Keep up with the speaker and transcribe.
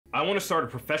I want to start a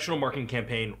professional marketing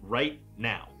campaign right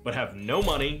now, but have no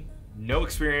money, no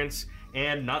experience,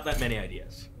 and not that many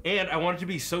ideas. And I want it to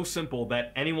be so simple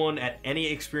that anyone at any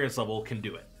experience level can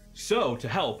do it. So to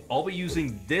help, I'll be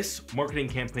using this marketing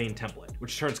campaign template,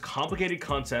 which turns complicated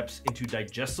concepts into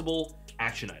digestible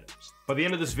action items. By the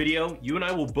end of this video, you and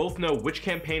I will both know which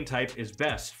campaign type is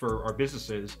best for our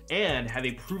businesses and have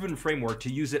a proven framework to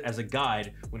use it as a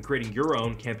guide when creating your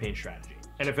own campaign strategy.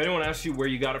 And if anyone asks you where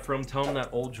you got it from, tell them that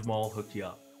old Jamal hooked you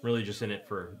up. Really just in it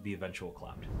for the eventual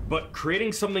clout. But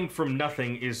creating something from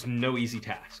nothing is no easy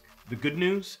task. The good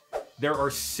news? There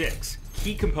are 6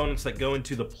 key components that go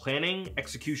into the planning,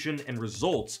 execution, and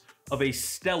results of a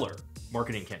stellar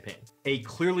marketing campaign. A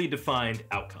clearly defined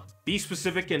outcome. Be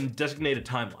specific and designate a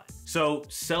timeline. So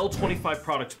sell 25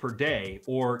 products per day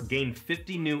or gain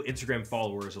 50 new Instagram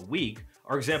followers a week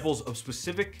are examples of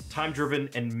specific, time-driven,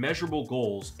 and measurable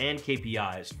goals and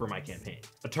KPIs for my campaign.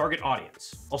 A target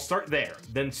audience. I'll start there,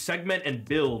 then segment and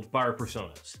build buyer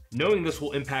personas. Knowing this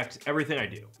will impact everything I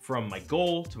do, from my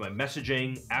goal to my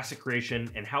messaging, asset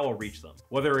creation, and how I'll reach them.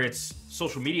 Whether it's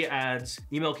social media ads,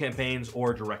 email campaigns,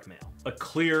 or direct mail. A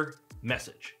clear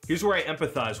message. Here's where I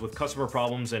empathize with customer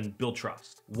problems and build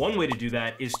trust. One way to do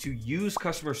that is to use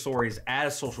customer stories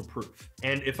as social proof.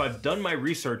 And if I've done my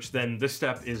research, then this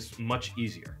step is much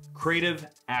easier. Creative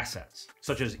assets,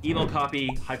 such as email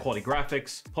copy, high quality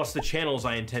graphics, plus the channels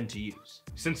I intend to use,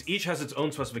 since each has its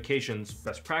own specifications,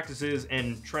 best practices,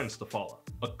 and trends to follow.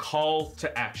 A call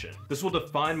to action. This will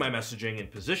define my messaging and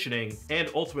positioning,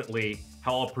 and ultimately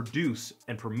how I'll produce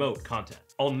and promote content.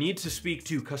 I'll need to speak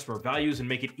to customer values and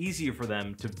make it easier for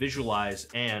them to visualize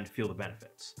and feel the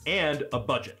benefits. And a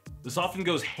budget. This often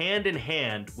goes hand in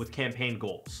hand with campaign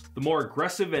goals. The more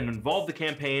aggressive and involved the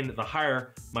campaign, the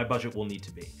higher my budget will need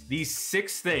to be. These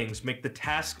 6 things make the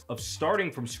task of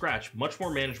starting from scratch much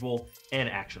more manageable and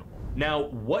actionable. Now,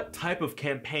 what type of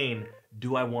campaign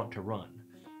do I want to run?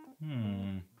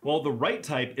 Well, the right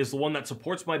type is the one that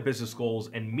supports my business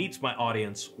goals and meets my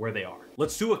audience where they are.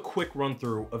 Let's do a quick run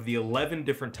through of the 11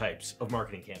 different types of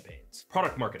marketing campaigns.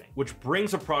 Product marketing, which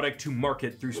brings a product to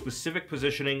market through specific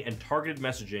positioning and targeted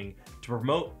messaging to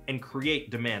promote and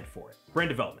create demand for it. Brand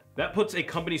development, that puts a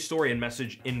company story and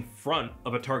message in front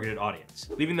of a targeted audience,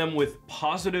 leaving them with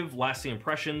positive, lasting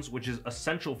impressions, which is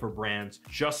essential for brands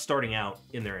just starting out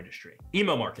in their industry.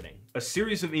 Email marketing, a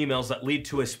series of emails that lead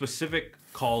to a specific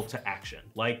call to action,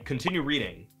 like continue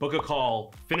reading, book a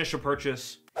call, finish a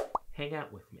purchase, hang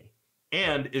out with me,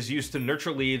 and is used to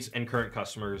nurture leads and current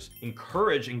customers,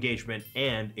 encourage engagement,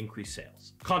 and increase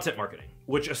sales. Content marketing,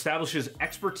 which establishes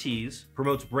expertise,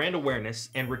 promotes brand awareness,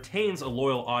 and retains a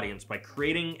loyal audience by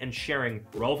creating and sharing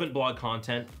relevant blog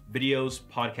content, videos,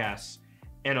 podcasts,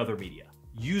 and other media.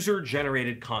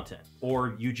 User-generated content,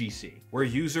 or UGC, where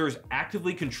users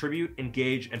actively contribute,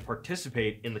 engage, and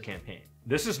participate in the campaign.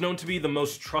 This is known to be the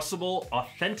most trustable,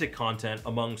 authentic content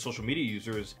among social media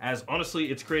users, as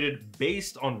honestly, it's created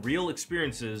based on real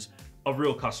experiences of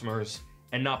real customers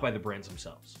and not by the brands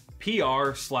themselves.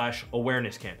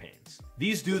 PR/awareness campaigns.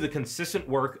 These do the consistent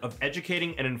work of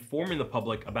educating and informing the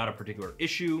public about a particular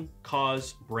issue,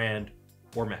 cause, brand,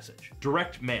 or message.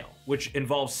 Direct mail, which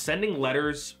involves sending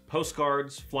letters,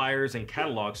 postcards, flyers, and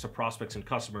catalogs to prospects and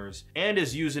customers, and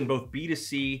is used in both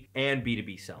B2C and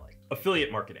B2B selling.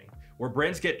 Affiliate marketing, where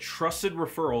brands get trusted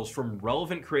referrals from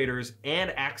relevant creators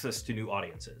and access to new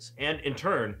audiences. And in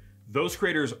turn, those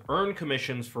creators earn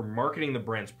commissions for marketing the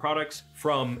brand's products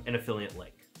from an affiliate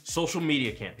link. Social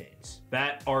media campaigns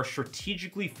that are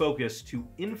strategically focused to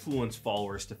influence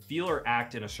followers to feel or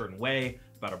act in a certain way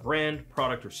about a brand,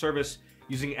 product, or service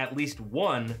using at least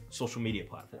one social media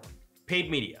platform. Paid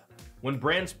media, when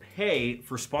brands pay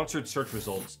for sponsored search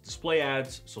results, display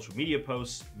ads, social media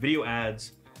posts, video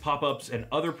ads, pop-ups, and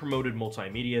other promoted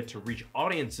multimedia to reach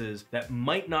audiences that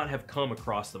might not have come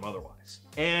across them otherwise.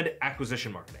 And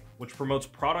acquisition marketing, which promotes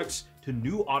products to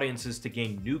new audiences to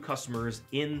gain new customers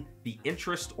in the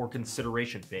interest or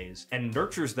consideration phase and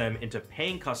nurtures them into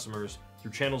paying customers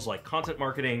through channels like content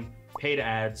marketing, paid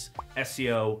ads,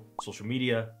 SEO, social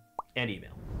media, and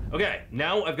email. Okay,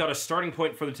 now I've got a starting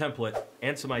point for the template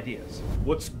and some ideas.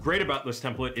 What's great about this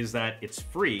template is that it's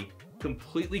free,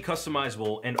 completely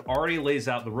customizable, and already lays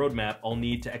out the roadmap I'll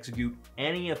need to execute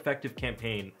any effective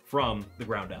campaign from the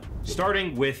ground up.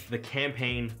 Starting with the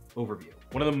campaign overview.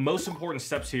 One of the most important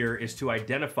steps here is to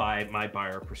identify my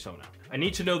buyer persona. I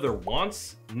need to know their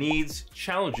wants, needs,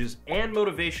 challenges, and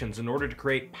motivations in order to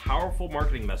create powerful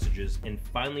marketing messages and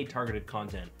finely targeted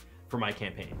content for my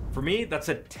campaign. For me, that's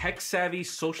a tech-savvy,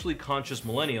 socially conscious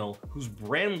millennial who's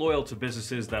brand loyal to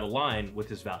businesses that align with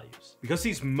his values. Because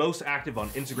he's most active on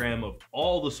Instagram of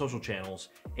all the social channels,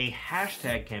 a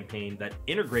hashtag campaign that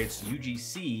integrates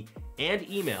UGC and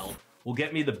email will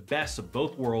get me the best of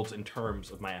both worlds in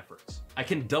terms of my efforts. I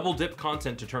can double dip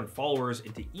content to turn followers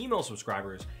into email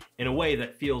subscribers in a way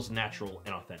that feels natural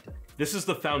and authentic. This is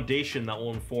the foundation that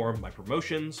will inform my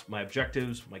promotions, my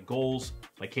objectives, my goals,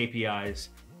 my KPIs,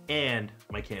 and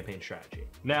my campaign strategy.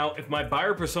 Now, if my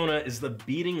buyer persona is the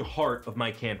beating heart of my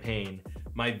campaign,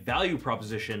 my value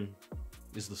proposition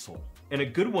is the soul. And a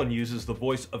good one uses the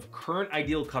voice of current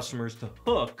ideal customers to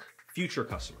hook future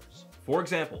customers. For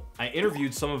example, I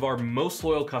interviewed some of our most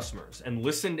loyal customers and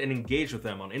listened and engaged with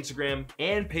them on Instagram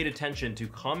and paid attention to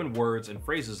common words and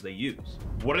phrases they use.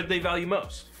 What did they value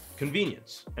most?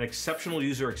 Convenience, an exceptional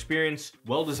user experience,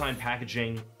 well-designed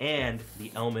packaging, and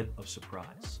the element of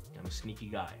surprise. I'm a sneaky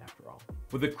guy after all.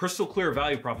 With a crystal clear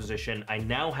value proposition, I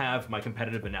now have my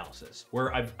competitive analysis,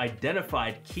 where I've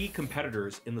identified key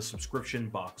competitors in the subscription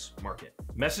box market.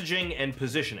 Messaging and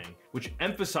positioning, which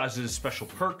emphasizes special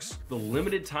perks, the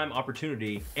limited time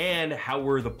opportunity, and how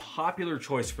we're the popular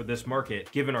choice for this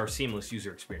market given our seamless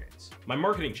user experience. My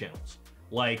marketing channels,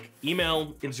 like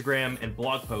email, Instagram, and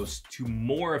blog posts to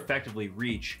more effectively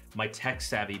reach my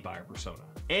tech-savvy buyer persona,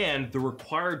 and the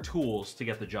required tools to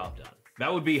get the job done.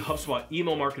 That would be HubSpot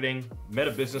email marketing, Meta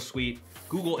Business Suite,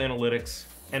 Google Analytics,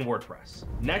 and WordPress.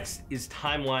 Next is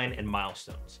timeline and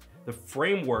milestones, the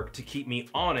framework to keep me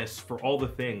honest for all the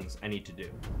things I need to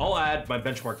do. I'll add my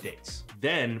benchmark dates,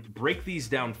 then break these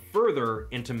down further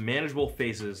into manageable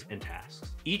phases and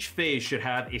tasks. Each phase should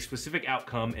have a specific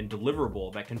outcome and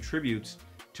deliverable that contributes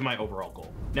to my overall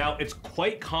goal. Now, it's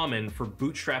quite common for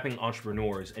bootstrapping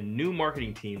entrepreneurs and new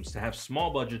marketing teams to have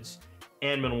small budgets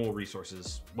and minimal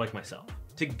resources, like myself.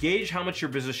 To gauge how much your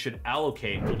business should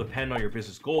allocate will depend on your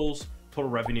business goals, total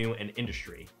revenue, and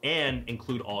industry, and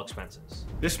include all expenses.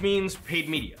 This means paid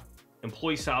media,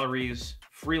 employee salaries,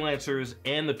 freelancers,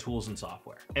 and the tools and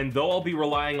software. And though I'll be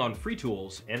relying on free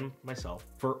tools, and myself,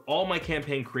 for all my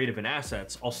campaign creative and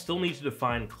assets, I'll still need to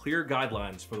define clear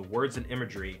guidelines for the words and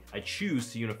imagery I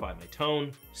choose to unify my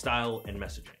tone, style, and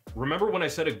messaging. Remember when I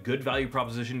said a good value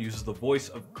proposition uses the voice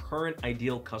of current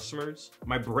ideal customers?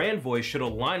 My brand voice should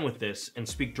align with this and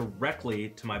speak directly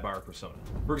to my buyer persona.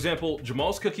 For example,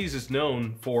 Jamal's Cookies is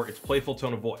known for its playful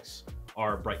tone of voice.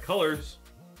 Our bright colors,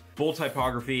 bold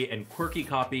typography, and quirky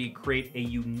copy create a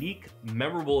unique,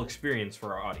 memorable experience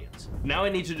for our audience. Now I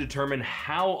need to determine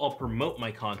how I'll promote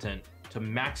my content to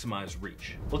maximize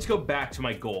reach. Let's go back to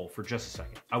my goal for just a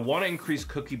second. I want to increase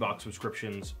cookie box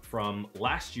subscriptions from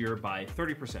last year by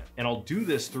 30%. And I'll do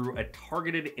this through a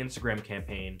targeted Instagram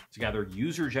campaign to gather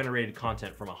user-generated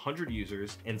content from 100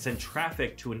 users and send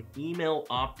traffic to an email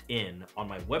opt-in on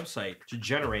my website to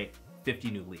generate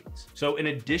 50 new leads. So in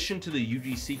addition to the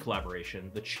UGC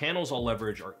collaboration, the channels I'll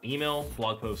leverage are email,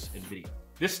 blog posts, and video.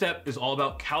 This step is all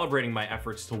about calibrating my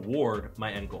efforts toward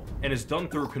my end goal and is done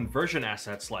through conversion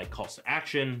assets like calls to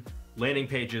action, landing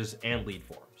pages, and lead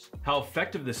forms. How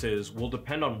effective this is will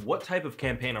depend on what type of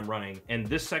campaign I'm running, and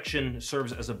this section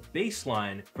serves as a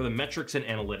baseline for the metrics and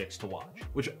analytics to watch,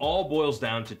 which all boils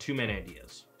down to two main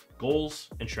ideas: goals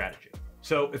and strategy.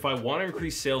 So if I want to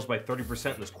increase sales by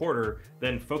 30% this quarter,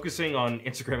 then focusing on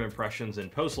Instagram impressions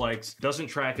and post likes doesn't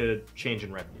track a change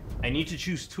in revenue. I need to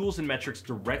choose tools and metrics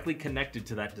directly connected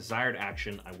to that desired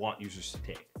action I want users to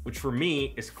take, which for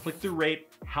me is click-through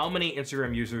rate, how many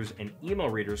Instagram users and email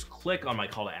readers click on my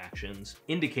call to actions,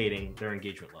 indicating their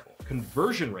engagement level.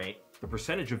 Conversion rate, the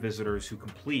percentage of visitors who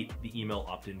complete the email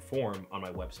opt-in form on my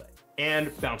website.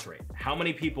 And bounce rate, how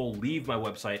many people leave my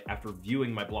website after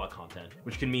viewing my blog content,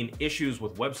 which can mean issues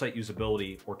with website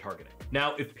usability or targeting.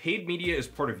 Now, if paid media is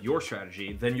part of your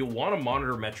strategy, then you'll want to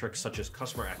monitor metrics such as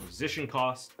customer acquisition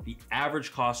costs, the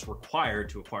average cost required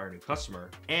to acquire a new customer,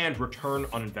 and return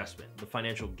on investment, the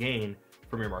financial gain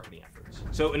from your marketing efforts.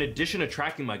 So in addition to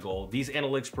tracking my goal, these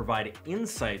analytics provide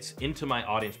insights into my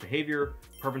audience behavior,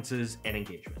 preferences, and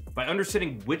engagement. By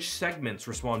understanding which segments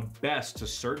respond best to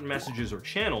certain messages or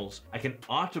channels, I can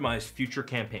optimize future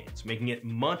campaigns, making it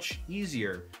much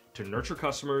easier to nurture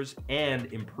customers and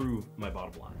improve my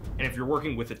bottom line. And if you're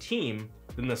working with a team,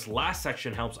 then this last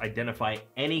section helps identify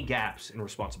any gaps in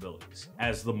responsibilities,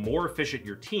 as the more efficient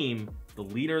your team, the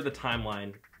leaner the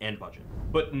timeline and budget.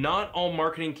 But not all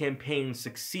marketing campaigns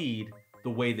succeed the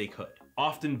way they could,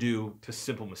 often due to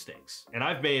simple mistakes. And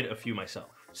I've made a few myself.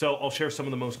 So I'll share some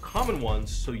of the most common ones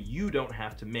so you don't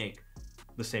have to make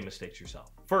the same mistakes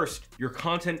yourself. First, your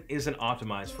content isn't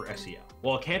optimized for SEO.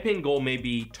 While a campaign goal may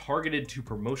be targeted to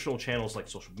promotional channels like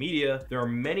social media, there are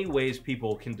many ways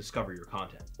people can discover your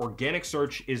content. Organic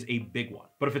search is a big one,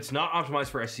 but if it's not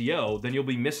optimized for SEO, then you'll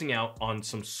be missing out on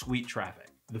some sweet traffic.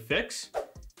 The fix?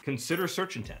 Consider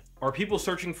search intent. Are people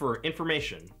searching for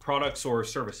information, products, or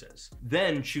services?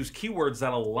 Then choose keywords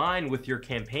that align with your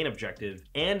campaign objective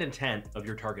and intent of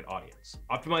your target audience.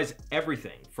 Optimize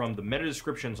everything from the meta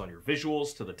descriptions on your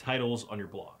visuals to the titles on your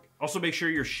blog. Also make sure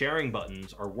your sharing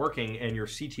buttons are working and your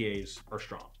CTAs are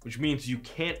strong, which means you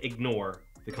can't ignore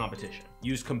the competition.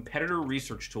 Use competitor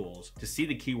research tools to see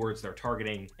the keywords they're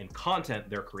targeting and content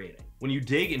they're creating. When you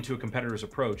dig into a competitor's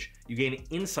approach, you gain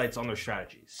insights on their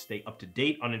strategies, stay up to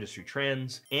date on industry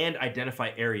trends, and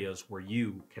identify areas where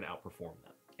you can outperform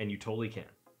them. And you totally can.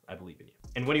 I believe in you.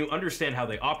 And when you understand how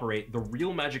they operate, the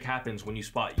real magic happens when you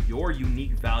spot your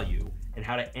unique value and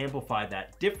how to amplify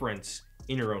that difference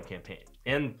in your own campaign.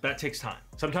 And that takes time.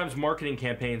 Sometimes marketing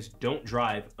campaigns don't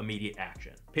drive immediate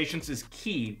action. Patience is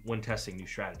key when testing new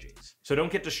strategies. So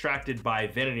don't get distracted by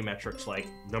vanity metrics like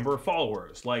number of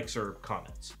followers, likes, or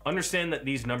comments. Understand that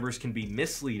these numbers can be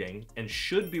misleading and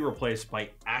should be replaced by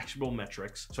actionable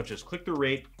metrics such as click-through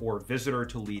rate or visitor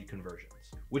to lead conversions,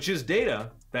 which is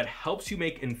data that helps you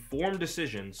make informed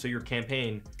decisions so your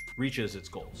campaign reaches its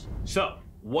goals. So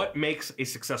what makes a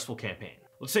successful campaign?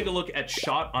 Let's take a look at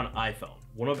Shot on iPhone,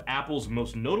 one of Apple's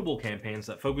most notable campaigns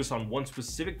that focus on one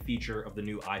specific feature of the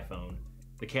new iPhone,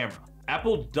 the camera.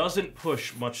 Apple doesn't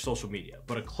push much social media,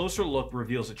 but a closer look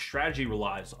reveals its strategy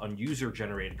relies on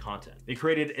user-generated content. They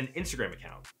created an Instagram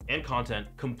account and content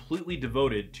completely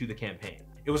devoted to the campaign.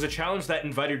 It was a challenge that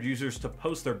invited users to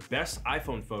post their best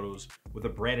iPhone photos with a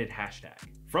branded hashtag.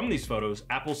 From these photos,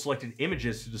 Apple selected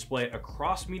images to display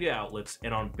across media outlets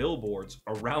and on billboards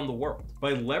around the world.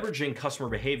 By leveraging customer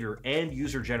behavior and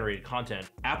user-generated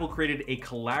content, Apple created a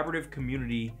collaborative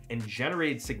community and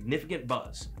generated significant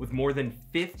buzz with more than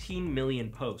 15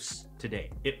 million posts to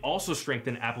date. It also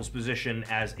strengthened Apple's position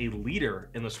as a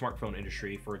leader in the smartphone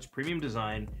industry for its premium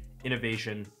design,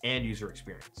 innovation, and user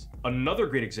experience. Another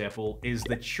great example is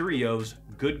the Cheerios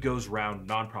Good Goes Round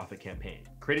nonprofit campaign,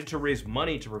 created to raise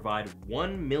money to provide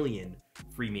 1 million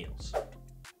free meals.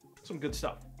 Some good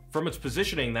stuff. From its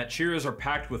positioning that Cheerios are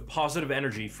packed with positive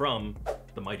energy from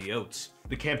the mighty oats,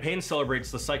 the campaign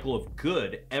celebrates the cycle of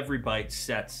good every bite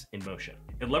sets in motion.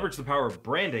 It leveraged the power of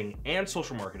branding and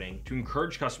social marketing to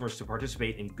encourage customers to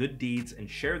participate in good deeds and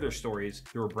share their stories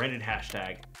through a branded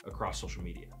hashtag across social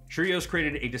media. Cheerios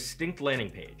created a distinct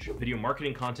landing page, video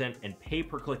marketing content, and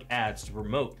pay-per-click ads to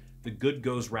promote the Good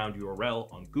Goes Round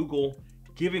URL on Google,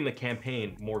 giving the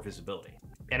campaign more visibility.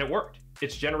 And it worked.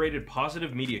 It's generated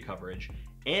positive media coverage,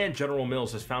 and General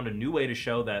Mills has found a new way to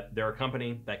show that they're a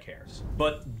company that cares.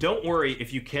 But don't worry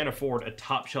if you can't afford a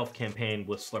top shelf campaign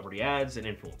with celebrity ads and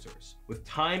influencers. With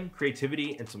time,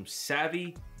 creativity, and some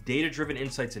savvy, data-driven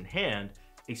insights in hand,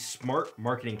 a smart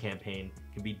marketing campaign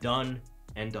can be done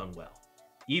and done well,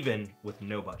 even with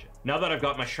no budget. Now that I've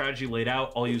got my strategy laid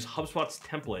out, I'll use HubSpot's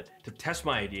template to test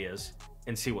my ideas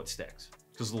and see what sticks.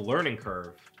 Because the learning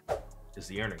curve is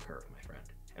the earning curve, my friend.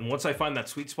 And once I find that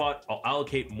sweet spot, I'll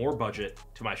allocate more budget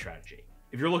to my strategy.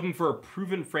 If you're looking for a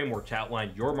proven framework to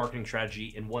outline your marketing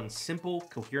strategy in one simple,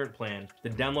 coherent plan,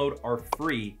 then download our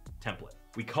free template.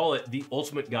 We call it the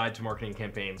ultimate guide to marketing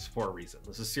campaigns for a reason.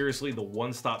 This is seriously the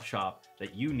one-stop shop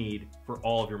that you need for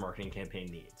all of your marketing campaign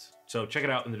needs. So check it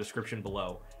out in the description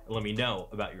below and let me know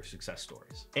about your success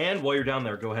stories. And while you're down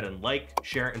there, go ahead and like,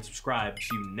 share, and subscribe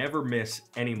so you never miss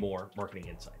any more marketing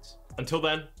insights. Until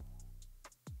then,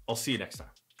 I'll see you next time.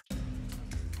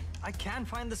 I can't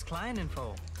find this client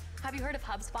info. Have you heard of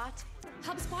HubSpot?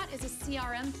 HubSpot is a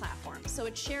CRM platform, so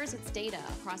it shares its data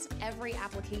across every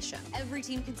application. Every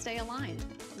team can stay aligned.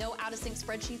 No out-of-sync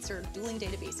spreadsheets or dueling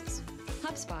databases.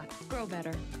 HubSpot. Grow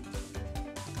better.